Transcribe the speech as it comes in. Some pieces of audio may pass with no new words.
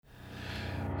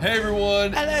Hey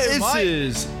everyone, Hello, this Mike.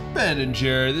 is Ben and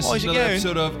Jared. This How's is it another going?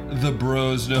 episode of the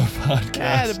Bros No Podcast.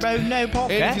 Yeah, the Bro No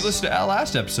Podcast. And if you listen to our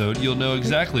last episode, you'll know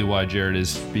exactly why Jared is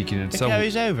speaking in some.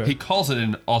 carries over. He calls it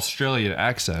an Australian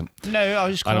accent. No, I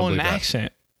was just I don't calling an believe that.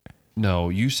 accent. No,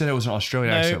 you said it was an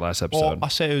Australian accent last episode. Or I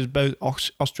said it was both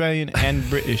Australian and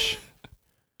British.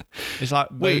 It's like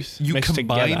both Wait, you mixed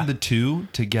combined together. the two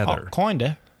together? Oh,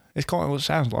 kinda. It's kind of what it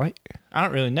sounds like. I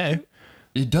don't really know.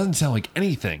 It doesn't sound like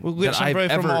anything We'll get that some I've bro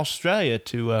from ever. Australia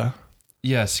to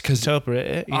Yes, because interpret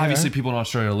it. you obviously know. people in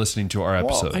Australia are listening to our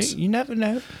Well, episodes. you never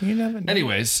know. You never know.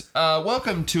 Anyways,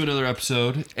 welcome to another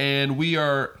episode, and we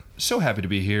are so happy to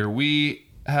be here. We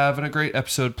have a great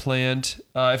episode planned.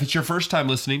 If it's your first time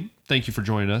listening, thank you for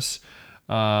joining us.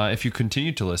 If you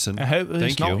continue to listen, I hope thank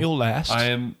it's not you. your last. I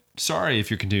am sorry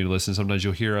if you continue to listen. Sometimes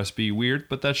you'll hear us be weird,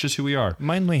 but that's just who we are.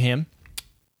 Mainly him.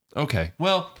 Okay,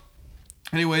 well,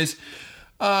 anyways,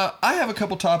 I have a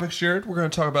couple topics, Jared, we're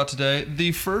going to talk about today.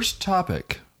 The first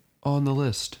topic on the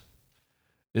list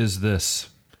is this.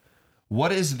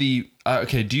 What is the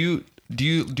okay, do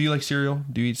you like cereal?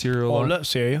 Do you eat cereal? Oh, look,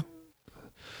 cereal.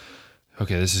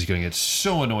 Okay, this is going to get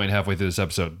so annoying halfway through this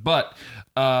episode. But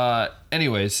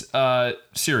anyways,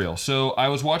 cereal. So I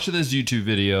was watching this YouTube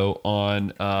video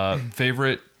on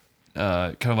favorite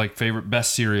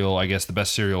best cereal, I guess the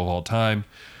best cereal of all time.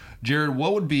 Jared,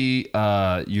 what would be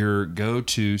your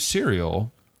go-to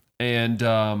cereal? And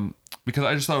because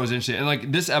I just thought it was interesting. And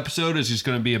like this episode is just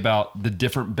going to be about the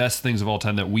different best things of all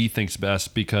time that we think's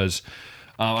best, because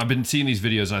I've been seeing these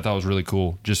videos and I thought it was really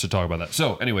cool just to talk about that.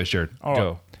 So anyways, Jared, All go.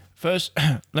 right. First,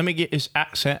 let me get this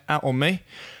accent out on me.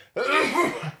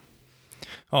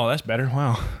 Oh, that's better.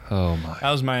 Wow. Oh my. That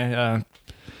was my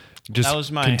Just that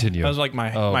was my continue. That was like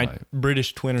my Oh, my my.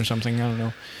 British twin or something. I don't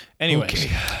know. Anyways, Okay.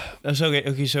 that's okay.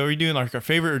 Okay, so are we doing like our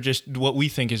favorite or just what we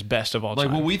think is best of all Like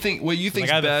time? what you think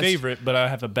Like I have best. a favorite, but I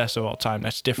have a best of all time.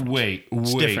 That's different. Wait,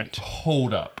 different.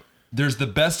 hold up. There's the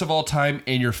best of all time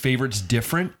and your favorite's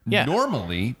different? Yeah.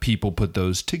 Normally, people put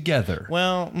those together.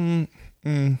 Well,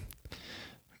 I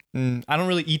don't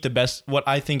really eat the best. What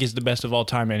I think is the best of all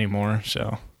time anymore.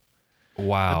 So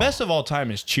Wow. the best of all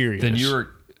time is Cheerios.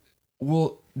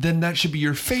 Then that should be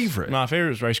your favorite. My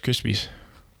favorite is Rice Krispies.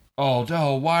 Oh,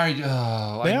 no, why?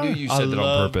 Oh, They I knew are. you I said that on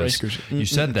love purpose. Rice Krispies. You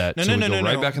said that. No, so no, we no, go no,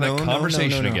 right no. back in that No,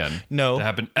 conversation no, no, no. again. No. That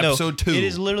happened No. episode 2. It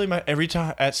is literally my every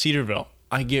time at Cedarville.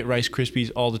 I get Rice Krispies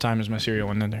all the time as my cereal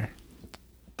when they're there.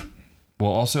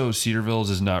 Well, also, Cedarville's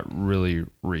is not really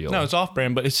real. No, it's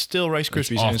off-brand, but it's still Rice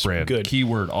Krispies and it's off-brand. good.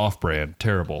 Keyword off-brand.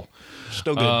 Terrible.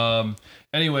 Still good.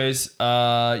 Anyways,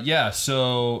 yeah,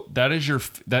 so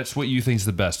that's what you think is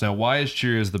the best. Now, why is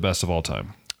Cheerios the best of all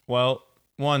time? Well,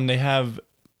 one, they have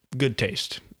good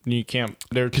taste. You can't.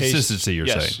 Their Consistency, you're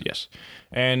taste, saying. Yes.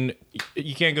 And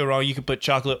you can't go wrong. You can put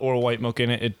chocolate or white milk in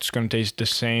it. It's going to taste the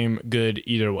same good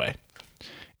either way.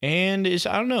 And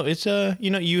I don't know. It's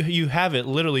you have it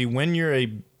literally when you're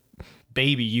a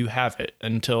baby. You have it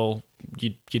until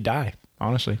you die.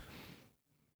 Honestly,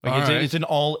 like All right. it's an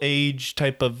all age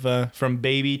type of from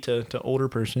baby to older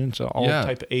person. So all Yeah.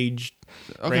 type of age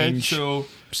Okay, range so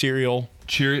cereal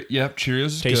Cheerios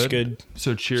is tastes good. good.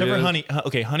 So Cheerios. Except for honey.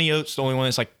 Okay, honey oats the only one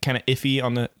that's like kind of iffy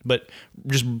on the, but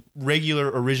just regular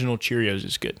original Cheerios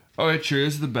is good. Okay, Cheerios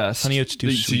is the best. Honey oats too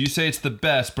So sweet. you say it's the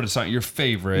best, but it's not your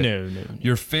favorite. No.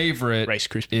 Your favorite Rice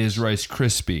Krispies. is Rice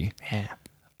Krispie. Yeah.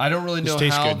 I don't really know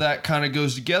tastes how good. that kind of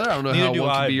goes together. I don't know Neither how do one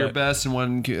can I, be your but- best and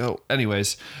one can,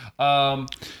 anyways.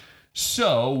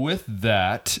 So with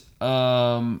that,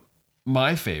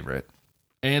 my favorite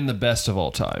and the best of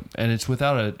all time, and it's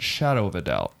without a shadow of a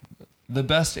doubt, the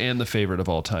best and the favorite of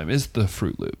all time is the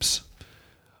Fruit Loops.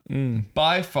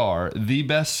 By far the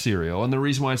best cereal, and the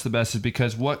reason why it's the best is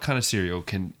because what kind of cereal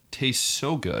can taste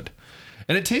so good?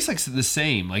 And it tastes like the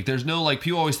same. Like there's no, like,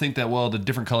 people always think that, well, the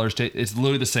different colors taste, it's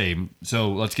literally the same.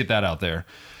 So let's get that out there.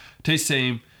 Tastes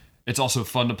same. It's also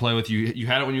fun to play with. You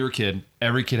had it when you were a kid.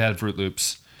 Every kid had Fruit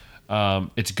Loops.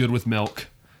 It's good with milk.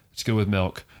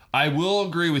 I will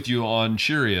agree with you on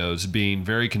Cheerios being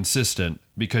very consistent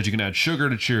because you can add sugar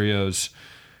to Cheerios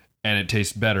and it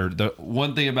tastes better. The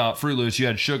one thing about Fruit Loops, you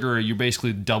add sugar, you're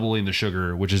basically doubling the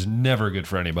sugar, which is never good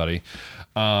for anybody.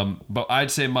 But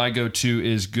I'd say my go-to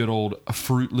is good old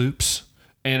Fruit Loops,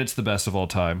 and it's the best of all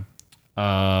time.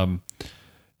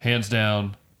 Hands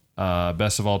down,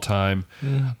 best of all time.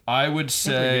 I would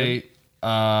say,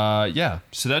 yeah.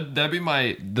 So that'd be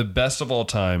the best of all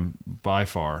time by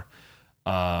far.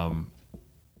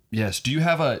 Yes. Do you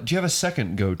have a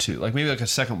second go to? Like maybe like a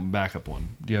second backup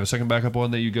one? Do you have a second backup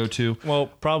one that you go to? Well,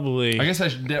 probably. I guess I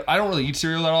don't really eat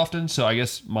cereal that often, so I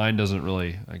guess mine doesn't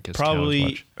really. I guess probably.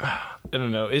 count as much. I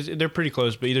don't know. They're pretty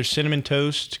close, but either Cinnamon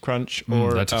Toast Crunch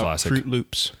or that's a classic. Fruit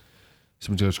Loops.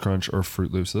 Cinnamon Toast Crunch or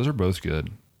Fruit Loops. Those are both good.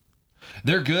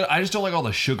 They're good. I just don't like all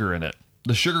the sugar in it.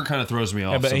 The sugar kind of throws me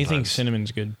off. Yeah, but sometimes. anything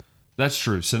cinnamon's good. That's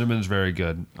true. Cinnamon's very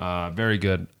good. Very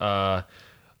good. All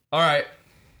right.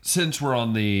 Since we're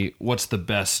on the what's the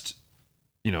best,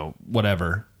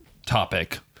 whatever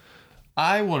topic,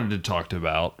 I wanted to talk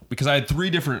about because I had three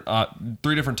different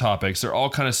topics. They're all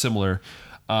kind of similar,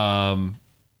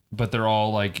 but they're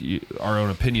all like our own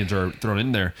opinions are thrown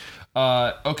in there.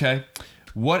 Okay,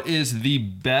 what is the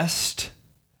best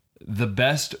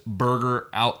burger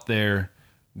out there?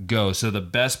 Go. So the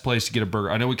best place to get a burger.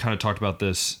 I know we kind of talked about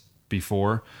this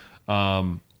before.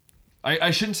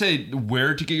 I shouldn't say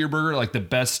where to get your burger, like the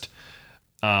best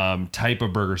type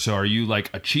of burger. So are you like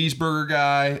a cheeseburger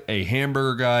guy, a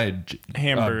hamburger guy,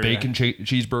 a bacon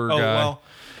cheeseburger guy? Well,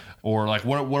 or like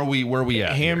where are we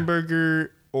at?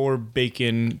 Hamburger or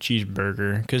bacon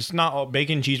cheeseburger, because not all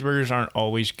bacon cheeseburgers aren't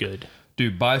always good.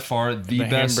 Dude, by far the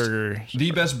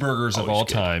best burgers of all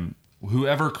time.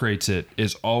 Whoever creates it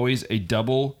is always a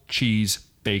double cheese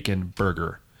bacon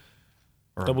burger,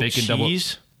 or double a bacon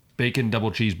cheese? Bacon double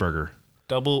cheeseburger.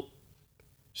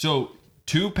 So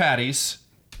 2 patties.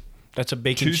 That's a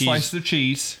bacon 2 cheese. 2 slices of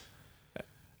cheese.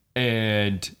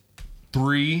 And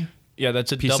 3. Yeah,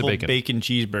 that's a double bacon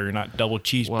cheeseburger, not double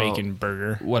cheese bacon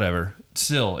burger. Whatever.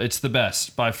 Still, it's the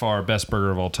best, by far, best burger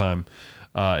of all time.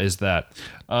 Is that.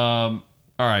 All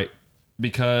right.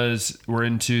 Because we're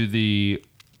into the.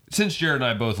 Since Jared and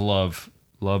I both love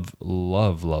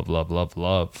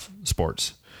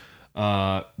sports.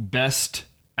 Best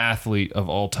athlete of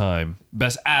all time.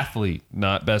 Best athlete,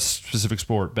 not best specific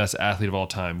sport. Best athlete of all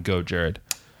time. Go, Jared.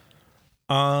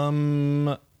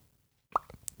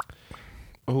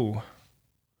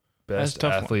 Best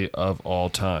athlete of all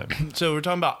time. So we're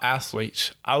talking about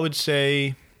athletes. I would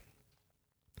say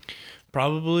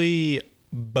probably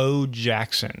Bo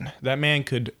Jackson. That man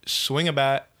could swing a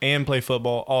bat and play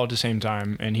football all at the same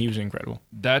time, and he was incredible.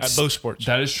 At both sports.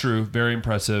 That is true. Very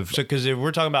impressive. So, because if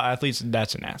we're talking about athletes,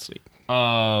 that's an athlete.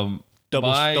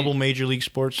 Double major league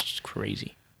sports, it's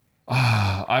crazy.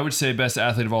 I would say best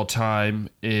athlete of all time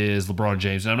is LeBron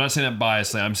James. And I'm not saying that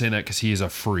biasly. I'm saying that because he is a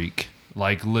freak.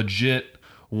 Like, legit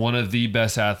one of the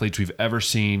best athletes we've ever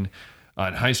seen.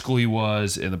 In high school, he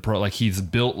was in the pro. Like, he's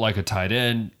built like a tight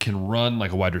end, can run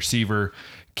like a wide receiver,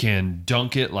 can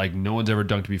dunk it like no one's ever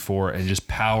dunked before, and just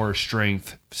power,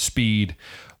 strength, speed,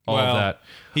 all of that.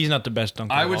 He's not the best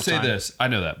dunker. I would say this. I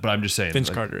know that, but I'm just saying. Vince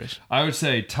Carter is. I would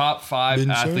say top 5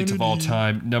 athletes of all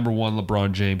time. Number 1,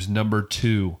 LeBron James. Number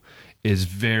 2 is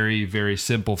very, very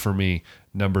simple for me.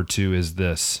 Number 2 is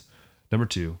this. Number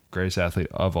 2, greatest athlete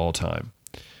of all time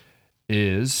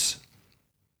is.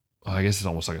 I guess it's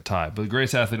almost like a tie, but the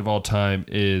greatest athlete of all time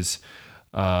is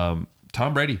Tom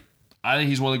Brady. I think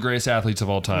he's one of the greatest athletes of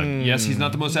all time. Yes, he's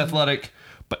not the most athletic,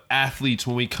 but athletes,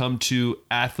 when we come to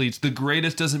athletes, the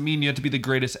greatest doesn't mean you have to be the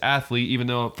greatest athlete, even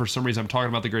though for some reason I'm talking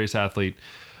about the greatest athlete.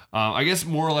 I guess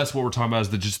more or less what we're talking about is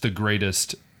just the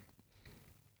greatest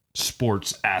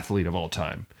sports athlete of all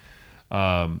time.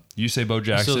 You say Bo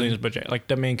Jackson. I still think it's Bo Jackson. Like,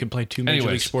 that man could play 2 major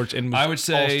league sports and I would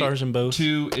say all-stars in both.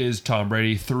 2 is Tom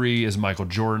Brady. 3 is Michael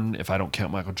Jordan. If I don't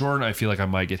count Michael Jordan, I feel like I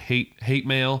might get hate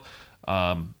mail.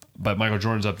 But Michael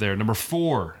Jordan's up there. Number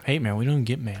 4. Hate mail. We don't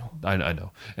get mail. I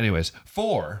know. Anyways,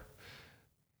 4.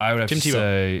 I would have to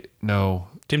say no.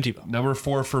 Tim Tebow. Number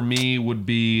 4 for me would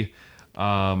be,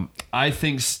 I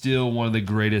think, still one of the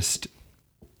greatest.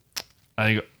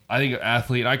 I think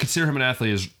athlete. I consider him an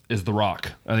athlete is The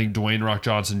Rock. I think Dwayne "Rock"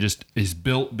 Johnson just is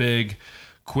built big,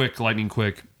 quick, lightning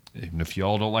quick. Even if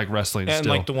y'all don't like wrestling, and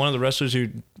still. like one of the wrestlers who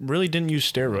really didn't use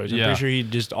steroids. I'm pretty sure he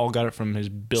just all got it from his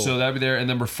build. So that'd be there. And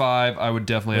number 5, I would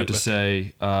definitely have to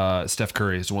say Steph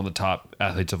Curry is one of the top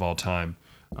athletes of all time.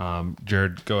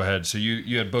 Jared, go ahead. So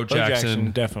you had Bo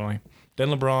Jackson, definitely. Then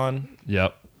LeBron.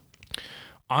 Yep.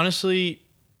 Honestly,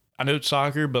 I know it's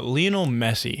soccer, but Lionel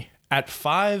Messi. At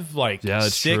 5'6",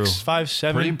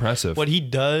 5'7", pretty impressive. What he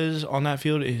does on that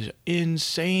field is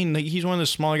insane. Like, he's one of the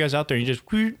smaller guys out there. He just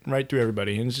right through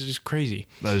everybody, and it's just crazy.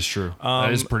 That is true.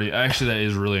 That is pretty. Actually, that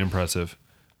is really impressive.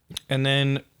 And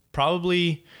then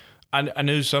probably, I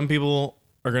know some people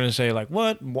are gonna say like,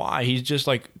 "What? Why? He's just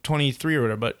like 23 or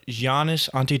whatever." But Giannis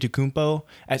Antetokounmpo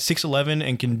at 6'11"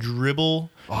 and can dribble.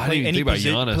 I didn't even think about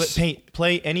Giannis.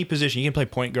 Play any position. He can play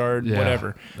point guard,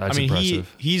 whatever. That's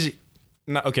impressive. He's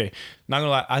not gonna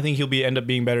lie. I think he'll end up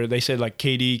being better. They said like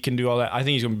KD can do all that. I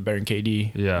think he's gonna be better than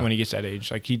KD when he gets that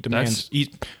age. Like he demands. He's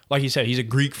like he said, he's a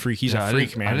Greek freak. He's a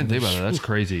freak, man. I didn't think about that. That's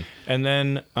crazy. And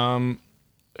then I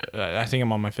think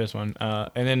I'm on my fifth one.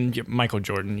 And then Michael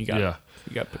Jordan. You got to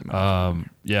put him out.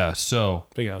 Yeah. So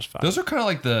I think that was 5. Those are kind of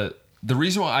like the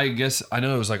reason why I guess I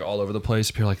know it was like all over the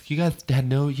place. People are like, you guys had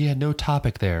no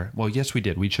topic there. Well, yes, we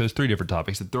did. We chose 3 different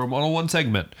topics and throw them on one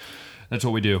segment. That's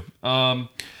what we do.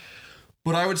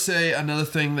 But I would say another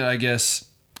thing that I guess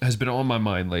has been on my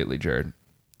mind lately, Jared,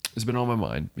 has been on my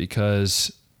mind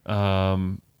because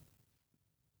I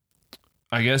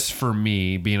guess for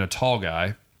me being a tall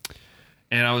guy,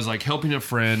 and I was like helping a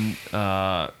friend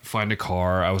find a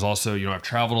car. I was also, I've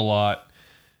traveled a lot.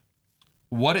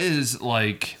 What's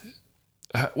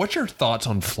your thoughts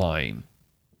on flying?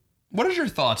 What is your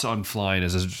thoughts on flying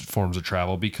as forms of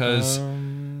travel? Because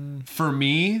for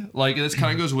me, like this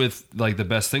kind of goes with like the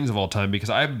best things of all time, because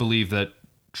I believe that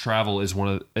travel is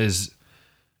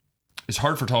it's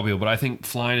hard for tall people, but I think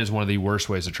flying is one of the worst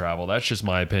ways to travel. That's just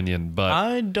my opinion. But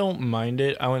I don't mind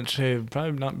it. I wouldn't say it'd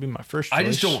probably not be my first choice. I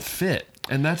just don't fit.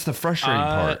 And that's the frustrating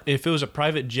part. If it was a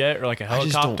private jet or like a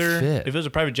helicopter, if it was a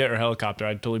private jet or helicopter,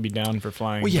 I'd totally be down for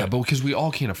flying. Well, yeah, but because we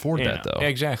all can't afford that though. Yeah,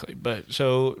 exactly. But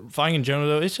so flying in general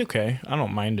though, it's okay. I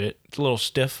don't mind it. It's a little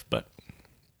stiff, but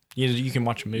you can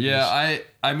watch movies. Yeah,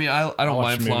 I mean, I don't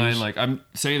mind flying. Like I'm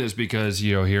saying this because,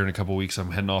 here in a couple of weeks,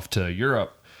 I'm heading off to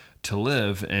Europe to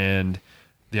live, and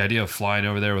the idea of flying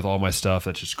over there with all my stuff,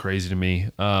 that's just crazy to me.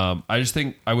 I just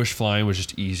think I wish flying was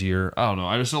just easier. I don't know.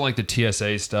 I just don't like the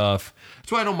TSA stuff.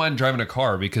 That's why I don't mind driving a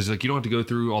car, because like you don't have to go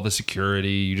through all the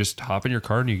security. You just hop in your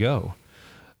car and you go.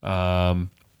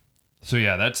 So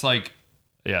yeah, that's like,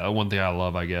 one thing I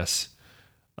love, I guess,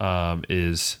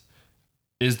 is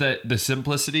that the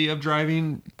simplicity of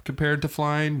driving compared to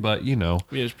flying. But it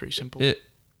is pretty simple.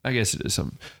 I guess it is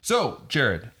something. So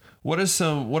Jared, what is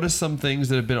some things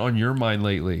that have been on your mind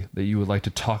lately that you would like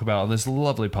to talk about on this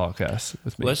lovely podcast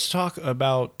with me? Let's talk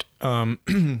about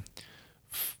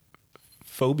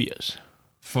phobias.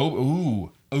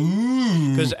 Ooh.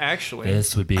 Because actually,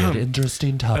 this would be an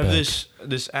interesting topic.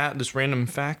 This random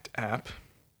fact app.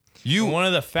 One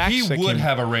of the facts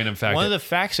have a random fact. One of the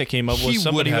facts that came up was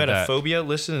somebody who had a phobia.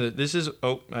 Listen to this.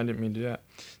 I didn't mean to do that.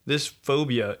 This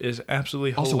phobia is absolutely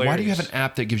hilarious. Also, why do you have an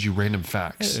app that gives you random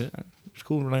facts? It's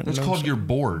cool. It's called your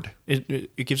board.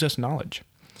 It gives us knowledge.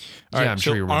 I'm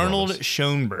sure you remember Arnold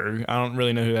Schoenberg. I don't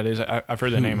really know who that is. I've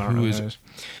heard the name. I don't know who that is.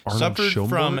 Suffered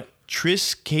from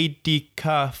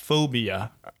triskaidekaphobia.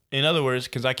 In other words,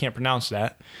 because I can't pronounce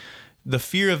that, the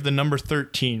fear of the number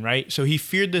 13, right? So he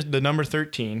feared the number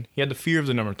 13. He had the fear of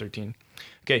the number 13.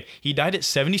 Okay, he died at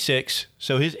 76,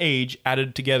 so his age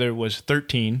added together was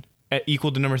 13,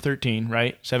 equal to number 13,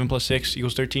 right? 7 plus 6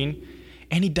 equals 13.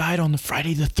 And he died on the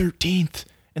Friday the 13th.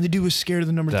 And the dude was scared of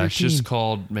the number 13. That's just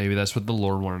maybe that's what the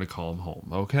Lord wanted to call him home,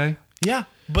 okay? Yeah,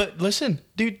 but listen,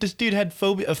 this dude had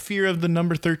a fear of the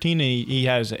number 13, and he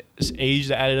has his age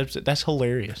that added up. That's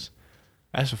hilarious.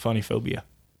 That's a funny phobia.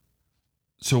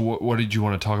 So what did you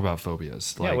want to talk about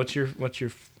phobias? Like, what's your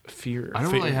fear? I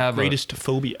don't really have greatest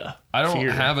phobia. I don't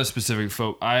have a specific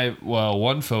phobia.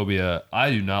 One phobia.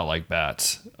 I do not like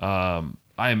bats. I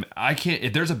can't.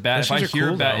 If there's a bat, if I hear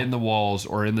a bat in the walls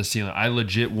or in the ceiling, I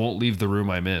legit won't leave the room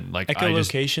I'm in. Like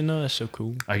echolocation, though, that's so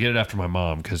cool. I get it after my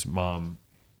mom, because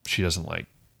she doesn't like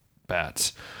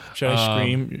bats. Should I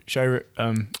scream? Should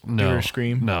I give her a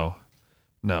scream? No,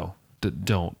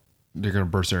 don't. They're gonna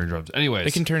burst their eardrums. Anyways,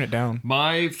 they can turn it down.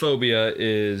 My phobia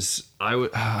is I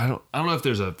don't know if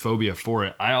there's a phobia for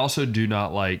it. I also do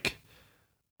not like.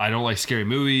 I don't like scary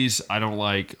movies. I don't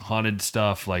like haunted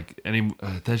stuff. Like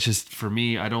that's just for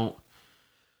me.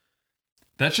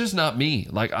 That's just not me.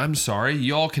 Like, I'm sorry.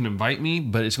 Y'all can invite me,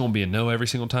 but it's going to be a no every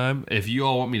single time. If you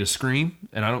all want me to scream,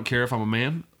 and I don't care if I'm a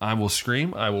man, I will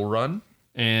scream. I will run,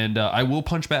 and I will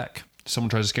punch back. If someone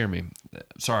tries to scare me.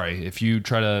 Sorry. If you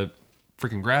try to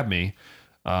freaking grab me,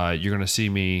 you're going to see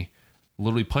me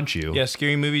literally punch you. Yeah,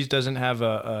 scary movies doesn't have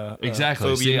a exactly.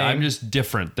 phobia See, name. I'm just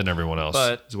different than everyone else.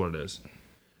 But is what it is.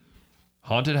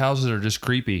 Haunted houses are just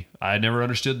creepy. I never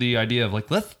understood the idea of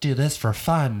like, let's do this for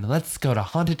fun. Let's go to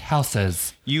haunted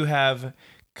houses. You have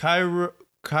I'm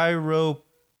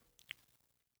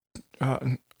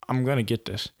gonna get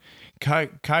this.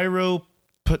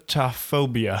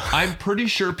 Chiroptophobia. I'm pretty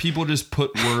sure people just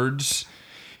put words.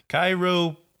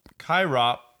 Chiroptophobia.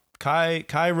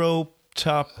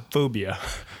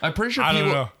 I'm pretty sure I people.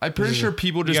 don't know. I'm pretty sure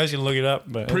people just. You guys can look it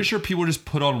up, but pretty sure people just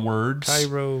put on words.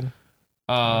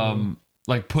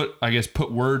 Like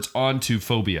put words onto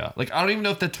phobia. Like I don't even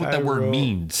know if that's what that word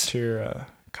means.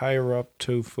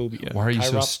 chiroptophobia. Why are you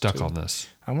so stuck on this?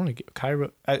 I want to get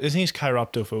I think it's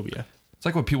chiroptophobia. It's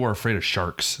like when people are afraid of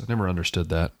sharks. I never understood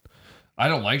that. I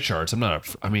don't like sharks.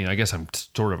 I guess I'm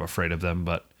sort of afraid of them,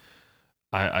 but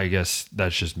I guess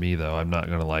that's just me though. I'm not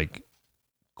gonna like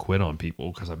quit on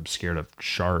people because I'm scared of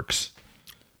sharks.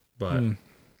 But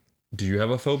do you have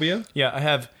a phobia? Yeah, I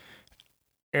have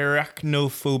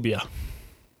arachnophobia.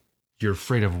 You're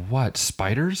afraid of what?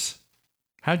 Spiders?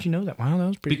 How'd you know that? Wow, that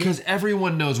was pretty Because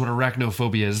everyone knows what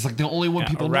arachnophobia is. It's like the only one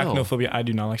people know. Arachnophobia. I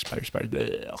do not like spiders.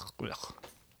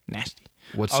 Nasty.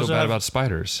 What's so bad about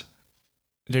spiders?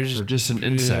 They're just an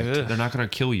insect. They're not going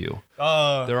to kill you.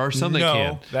 There are some that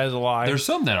can. That is a lie. There's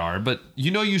some that are, but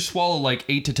you swallow like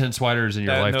 8 to 10 spiders in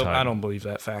your lifetime. No, I don't believe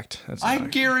that fact. I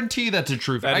guarantee that's a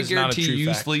true fact. I guarantee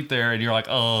you sleep there and you're like,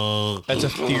 oh. That's a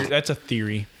theory. That's a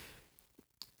theory.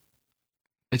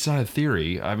 It's not a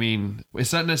theory. I mean,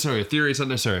 it's not necessarily a theory. It's not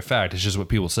necessarily a fact. It's just what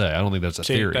people say. I don't think that's a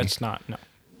theory. That's not, no.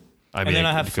 I mean, and then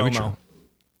I have FOMO.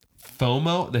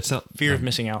 FOMO? That's not... Fear of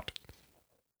missing out.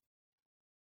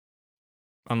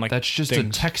 Unlike that's just a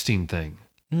texting thing.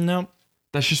 No.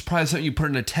 That's just probably something you put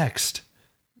in a text.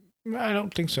 I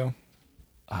don't think so.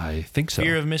 I think so.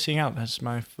 Fear of missing out.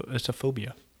 It's a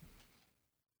phobia.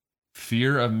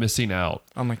 Fear of missing out.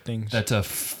 Unlike things. That's a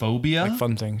phobia? Like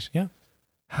fun things, yeah.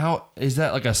 How is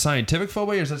that like a scientific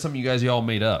phobia or is that something you guys all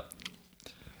made up?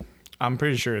 I'm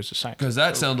pretty sure it's a scientific because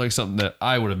that sounds like something that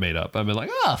I would have made up. I've been like,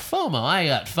 FOMO. I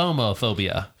got FOMO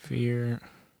phobia. Fear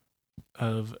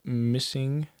of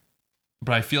missing.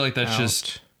 But I feel like that's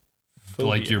just phobia.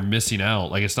 Like you're missing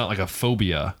out. Like it's not like a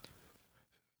phobia.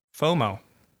 FOMO.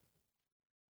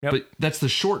 Yep. But that's the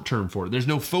short term for it. There's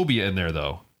no phobia in there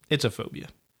though. It's a phobia.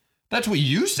 That's what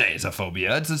you say is a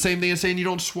phobia. It's the same thing as saying you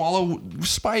don't swallow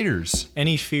spiders.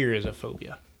 Any fear is a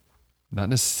phobia. Not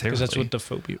necessarily. Because that's what the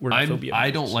phobia means.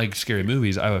 I don't like scary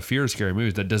movies. I have a fear of scary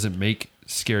movies. That doesn't make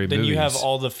scary movies. Then you have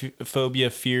all the phobia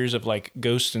fears of like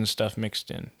ghosts and stuff mixed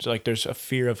in. So like there's a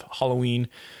fear of Halloween,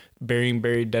 burying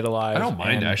buried dead alive. I don't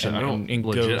mind actually. I don't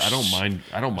mind.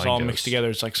 It's all mixed together.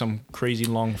 It's like some crazy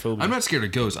long phobia. I'm not scared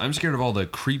of ghosts. I'm scared of all the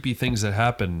creepy things that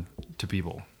happen to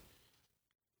people.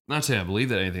 Not saying I believe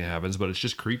that anything happens, but it's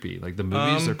just creepy. Like the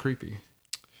movies are creepy.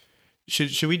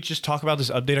 Should we just talk about this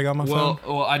update I got on my phone?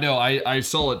 Well, I know. I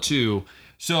saw it too.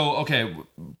 So, okay,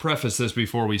 preface this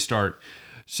before we start.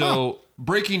 So,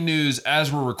 breaking news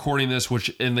as we're recording this, which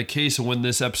in the case of when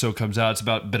this episode comes out, it's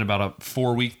been about a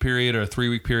 4-week period or a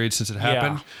 3-week period since it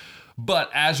happened. Yeah. But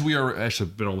as we are, actually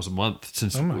been almost a month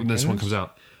since this one comes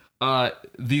out.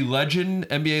 The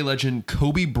NBA legend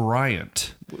Kobe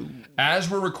Bryant. As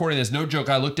we're recording this, no joke,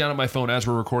 I looked down at my phone as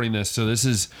we're recording this. So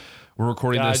we're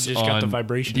recording this on got the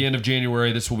vibration. The end of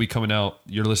January. This will be coming out.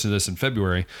 You're listening to this in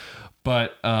February.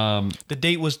 But the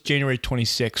date was January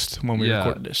 26th when we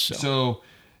recorded this. So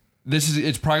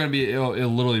it's probably going to be,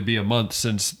 it'll literally be a month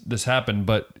since this happened.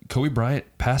 But Kobe Bryant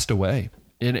passed away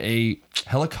in a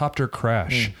helicopter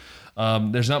crash.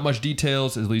 There's not much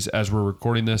details, at least as we're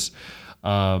recording this.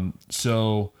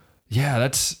 So yeah,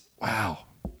 that's wow.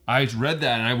 I read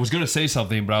that and I was going to say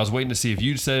something, but I was waiting to see if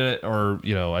you'd said it or,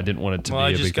 I didn't want it to be a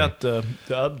big thing. I just got the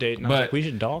update and I was like, we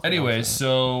should talk. Anyway,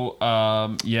 so,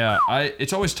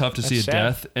 it's always tough to see a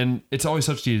death, and it's always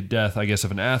tough to see a death, I guess,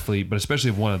 of an athlete, but especially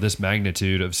of one of this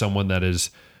magnitude, of someone that is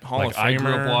Hall of Famer, I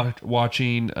grew up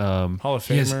watching. Hall of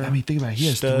Famer. Think about it. He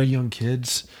has 3 young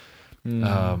kids.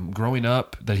 Growing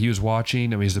up that he was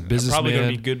watching. I mean, he's a businessman. Probably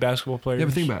going to be good basketball players. Yeah,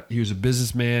 but think about it. He was a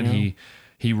businessman. Yeah.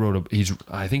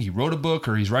 I think he wrote a book,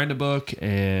 or he's writing a book,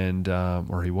 and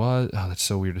or he was. Oh, that's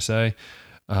so weird to say.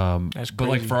 That's crazy. But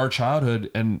like for our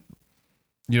childhood, and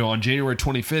on January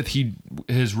 25th,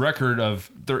 his record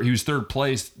of he was 3rd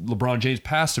place. LeBron James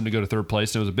passed him to go to 3rd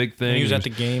place. And it was a big thing. And he was at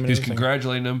the game. And he was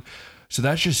congratulating him. So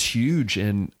that's just huge.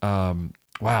 And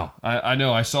wow, I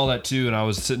know I saw that too, and I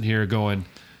was sitting here going,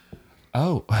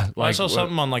 oh, I saw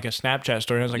something on like a Snapchat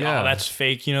story and I was like, oh, that's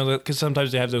fake, because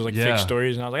sometimes they have those like fake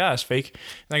stories, and I was like, that's fake.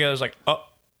 And the guy was like, oh,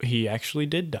 he actually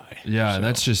did die. Yeah, and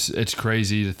that's just, it's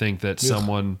crazy to think that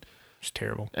someone... It's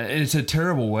terrible. And it's a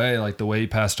terrible way, like the way he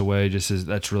passed away,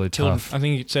 that's really tough. I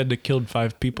think it said it killed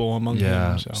 5 people among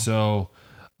them. So,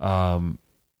 I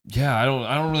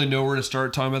don't really know where to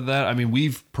start talking about that. I mean,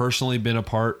 we've personally been a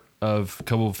part of a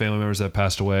couple of family members that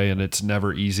passed away, and it's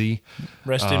never easy.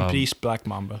 Rest in peace, Black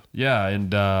Mamba. Yeah,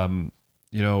 and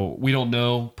we don't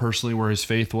know personally where his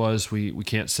faith was. We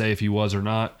can't say if he was or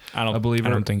not. I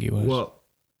don't think he was. Well,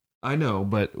 I know,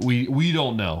 but we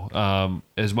don't know.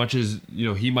 As much as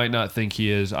he might not think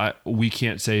he is, we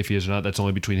can't say if he is or not. That's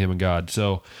only between him and God.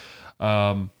 So,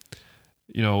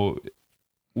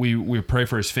 we pray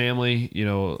for his family.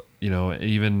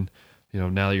 Even.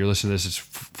 now that you're listening to this, it's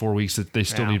 4 weeks that they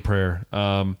still need prayer.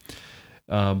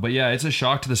 But yeah, it's a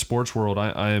shock to the sports world.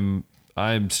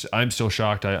 I'm still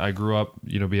shocked. I grew up,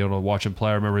 being able to watch him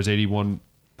play. I remember his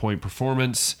 81-point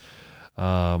performance.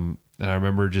 And I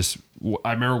remember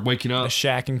waking up. The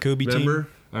Shaq and Kobe team.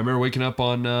 I remember waking up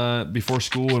on before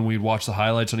school and we'd watch the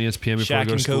highlights on ESPN before we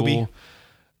go to school.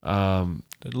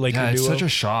 The Laker duo. It's such a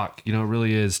shock. It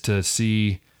really is to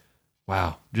see.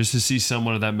 Wow, just to see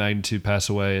someone of that magnitude pass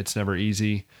away. It's never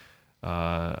easy.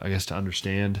 I guess to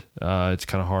understand. It's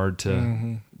kind of hard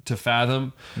to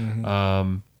fathom.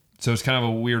 So it's kind of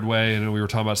a weird way. And we were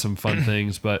talking about some fun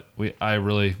things, but I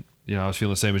really, I was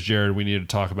feeling the same as Jared. We needed to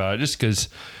talk about it just because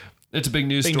it's a big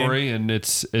news story, and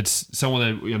it's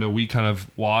someone that we kind of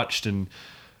watched, and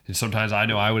sometimes I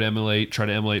know I would try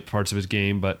to emulate parts of his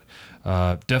game, but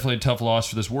definitely a tough loss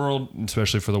for this world,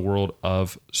 especially for the world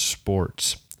of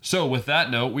sports. So with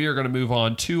that note, we are going to move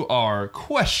on to our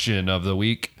question of the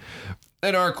week.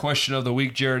 And our question of the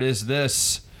week, Jared, is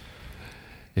this: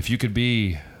 if you could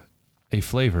be a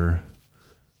flavor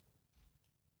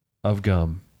of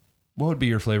gum, what would be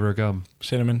your flavor of gum?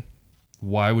 Cinnamon.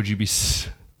 Why would you be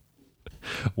cinnamon,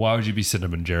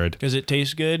 Jared? Because it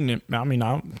tastes good, and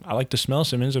I like to smell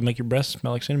cinnamon. It'll make your breath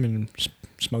smell like cinnamon and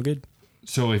smell good.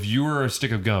 So if you were a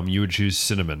stick of gum, you would choose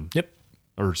cinnamon. Yep.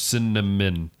 Or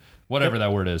cinnamon, whatever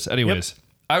that word is. Anyways,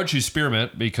 I would choose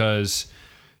spearmint because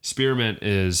spearmint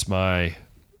is my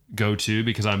go-to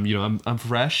because I'm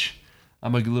fresh.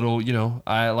 I'm a little,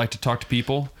 I like to talk to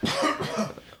people.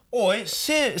 Oh, it's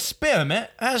spearmint.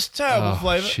 That's terrible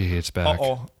flavor. She hits back.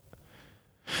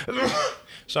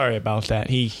 Sorry about that.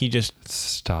 He just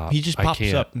stop. He just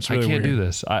pops up. It's really I can't weird. do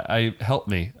this. I help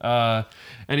me.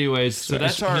 Anyways, so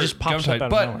that's our gum type.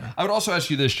 But I would also ask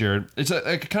you this, Jared. It's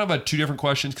a kind of two different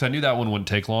questions because I knew that one wouldn't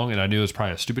take long, and I knew it was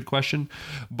probably a stupid question.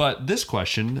 But this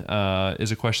question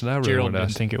is a question that I really Gerald wanted to ask.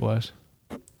 didn't think it was.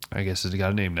 I guess it's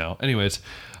got a name now. Anyways,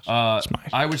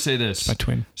 I would say this. My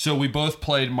twin. So we both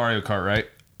played Mario Kart, right?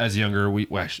 As younger,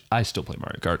 I still play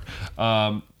Mario Kart.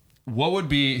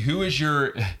 Who is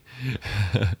your,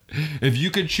 if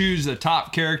you could choose a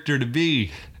top character to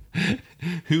be,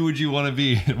 who would you want to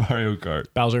be in Mario Kart?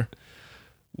 Bowser.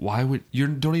 Why would you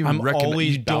don't even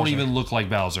don't even look like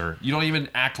Bowser. You don't even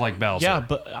act like Bowser. Yeah,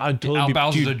 but I totally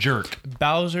Bowser's a jerk.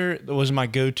 Bowser was my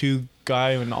go-to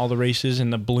guy in all the races in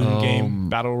the balloon game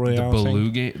battle royale. The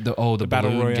balloon game. The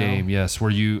battle balloon royale game. Yes,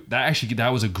 where that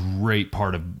was a great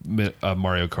part of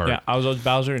Mario Kart. Yeah, I was always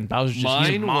Bowser, and Bowser's just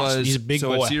he's a big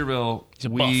boy. At Cedarville, he's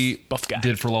a buff guy.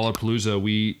 Did for Lollapalooza.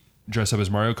 We dressed up as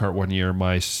Mario Kart one year,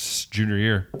 my junior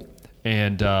year,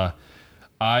 and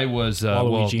I was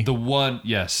the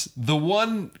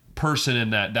one person in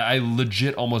that I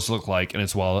legit almost look like, and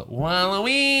it's Waluigi.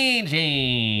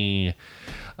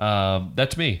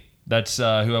 That's me. That's who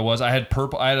I was. I had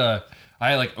purple. I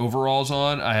had like overalls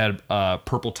on. I had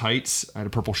purple tights. I had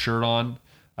a purple shirt on.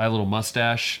 I had a little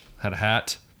mustache. Had a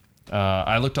hat.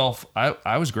 I looked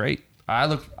I was great. I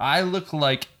look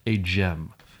like a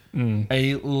gem,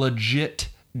 a legit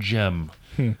gem.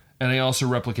 And I also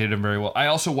replicated him very well. I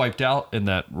also wiped out in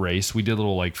that race. We did a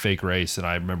little like fake race, and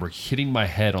I remember hitting my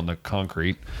head on the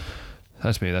concrete.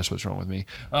 That's me. That's what's wrong with me.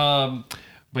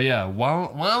 But yeah,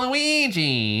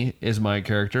 Waluigi is my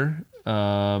character.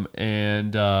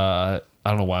 And I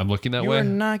don't know why I'm looking that way. You're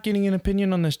not getting an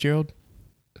opinion on this, Gerald.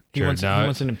 He wants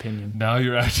an opinion. Now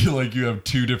you're acting like you have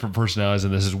two different personalities,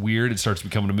 and this is weird. It starts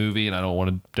becoming a movie, and I don't want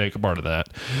to take a part of that.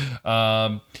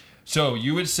 So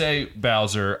you would say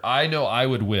Bowser. I know I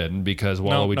would win because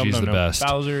Waluigi's the best.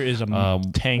 Bowser is a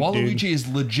tank, Waluigi dude. is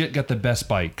legit got the best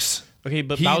bikes. Okay,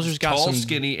 but He's Bowser's got tall, some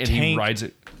skinny, and tank. he rides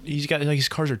it. He's got his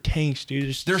cars are tanks,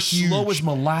 dude. They're huge. slow as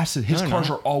molasses. His cars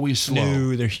are always slow.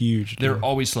 No, they're huge. Dude. They're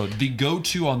always slow. The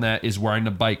go-to on that is riding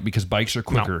a bike because bikes are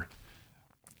quicker.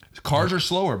 No. Cars are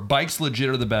slower. Bikes legit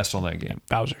are the best on that game.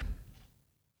 Bowser.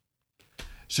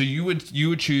 So you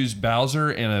would choose Bowser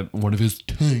and one of his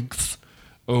tanks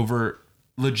over.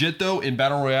 Legit though, in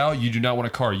Battle Royale, you do not want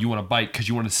a car. You want a bike because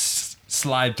you want to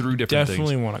slide through different things.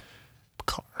 Definitely want a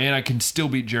car. And I can still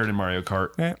beat Jared in Mario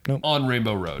Kart on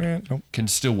Rainbow Road. Can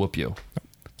still whoop you.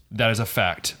 That is a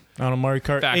fact. On a Mario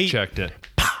Kart 8. Fact checked it.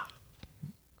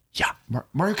 Yeah.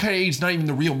 Mario Kart 8 is not even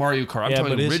the real Mario Kart. I'm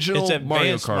talking original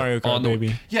Mario Kart.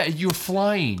 Baby. Yeah, you're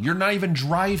flying. You're not even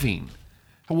driving.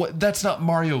 That's not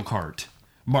Mario Kart.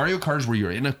 Mario Kart is where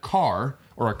you're in a car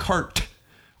or a cart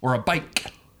or a bike.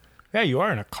 Yeah, you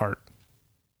are in a cart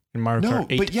in Mario Kart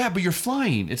 8. But you're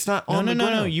flying. It's not on the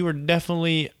ground. No. You were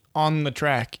definitely on the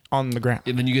track, on the ground.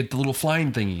 And then you get the little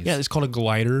flying thingies. Yeah, it's called a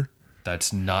glider.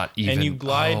 That's not even. And you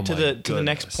glide to the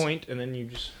next point, and then you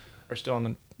just are still on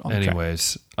the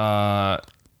Anyways, track.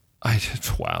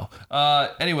 Wow.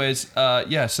 Anyways,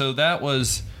 yeah, so that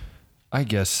was, I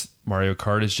guess Mario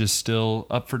Kart is just still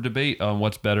up for debate on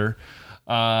what's better.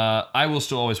 I will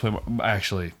still always play,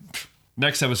 actually,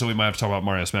 next episode we might have to talk about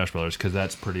Mario Smash Brothers because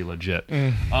that's pretty legit.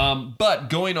 But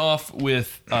going off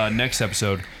with next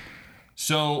episode,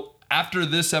 so after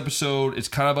this episode, it's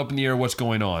kind of up in the air what's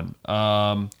going on.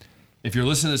 If you're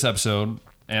listening to this episode,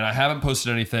 and I haven't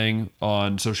posted anything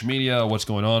on social media, what's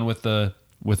going on with the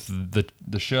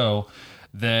show,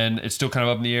 then it's still kind of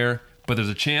up in the air. But there's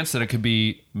a chance that it could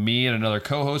be me and another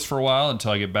co-host for a while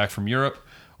until I get back from Europe,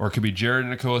 or it could be Jared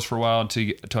and a co-host for a while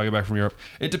until I get back from Europe.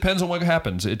 It depends on what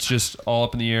happens. It's just all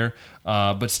up in the air.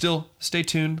 But still, stay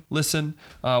tuned, listen,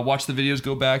 watch the videos,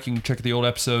 go back. You can check the old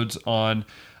episodes on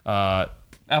Apple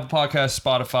Podcasts,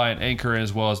 Spotify, and Anchor,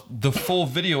 as well as the full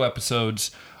video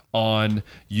episodes on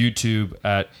YouTube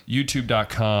at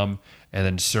youtube.com, and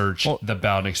then search The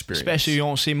Bowden Experience. Especially if you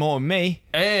want to see more of me.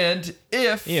 And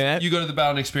if you go to The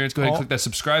Bowden Experience, go ahead and click that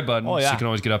subscribe button so you can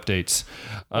always get updates.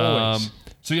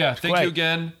 So yeah, thank you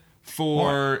again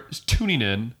for tuning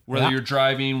in, whether you're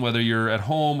driving, whether you're at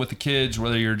home with the kids,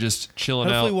 whether you're just chilling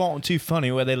out. Hopefully we weren't too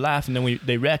funny where they laugh and then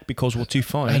they wreck because we're too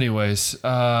funny. Anyways, it's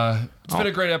been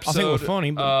a great episode. I think we're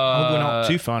funny, but I hope we're not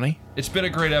too funny. It's been a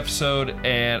great episode,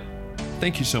 and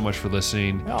thank you so much for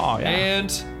listening. Oh, yeah.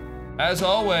 And as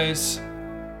always,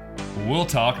 we'll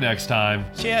talk next time.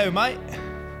 Cheerio, mate.